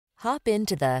Hop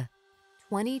into the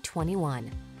 2021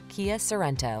 Kia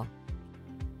Sorento.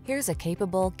 Here's a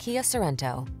capable Kia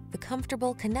Sorento, the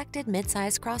comfortable, connected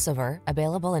midsize crossover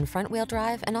available in front-wheel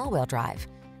drive and all-wheel drive.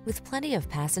 With plenty of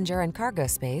passenger and cargo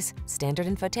space, standard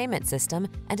infotainment system,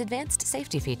 and advanced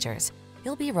safety features,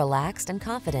 you'll be relaxed and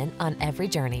confident on every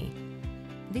journey.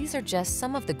 These are just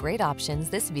some of the great options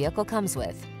this vehicle comes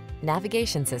with: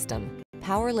 navigation system,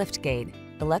 power liftgate,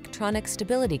 electronic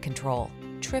stability control,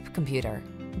 trip computer,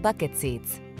 bucket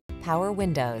seats, power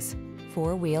windows,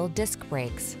 four-wheel disc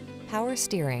brakes, power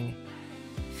steering.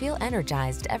 Feel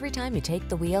energized every time you take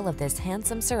the wheel of this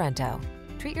handsome Sorento.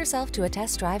 Treat yourself to a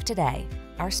test drive today.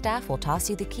 Our staff will toss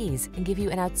you the keys and give you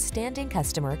an outstanding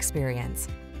customer experience.